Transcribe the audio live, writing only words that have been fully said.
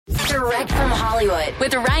Direct from Hollywood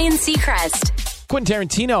with Ryan Seacrest. Quentin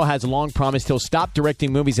Tarantino has long promised he'll stop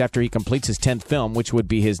directing movies after he completes his 10th film, which would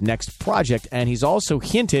be his next project. And he's also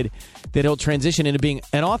hinted that he'll transition into being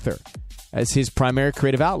an author as his primary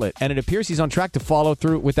creative outlet. And it appears he's on track to follow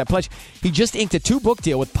through with that pledge. He just inked a 2-book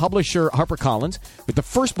deal with publisher HarperCollins, with the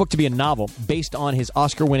first book to be a novel based on his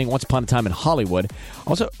Oscar-winning Once Upon a Time in Hollywood.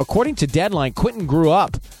 Also, according to Deadline, Quentin grew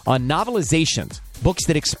up on novelizations, books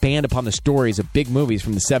that expand upon the stories of big movies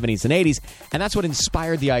from the 70s and 80s, and that's what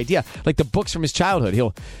inspired the idea. Like the books from his childhood,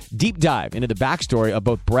 he'll deep dive into the backstory of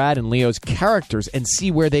both Brad and Leo's characters and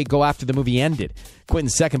see where they go after the movie ended.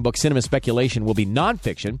 Quentin's second book, Cinema Speculation, will be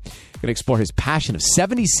nonfiction. Going to explore his passion of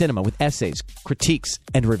 70s cinema with essays, critiques,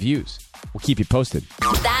 and reviews. We'll keep you posted.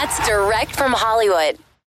 That's Direct from Hollywood.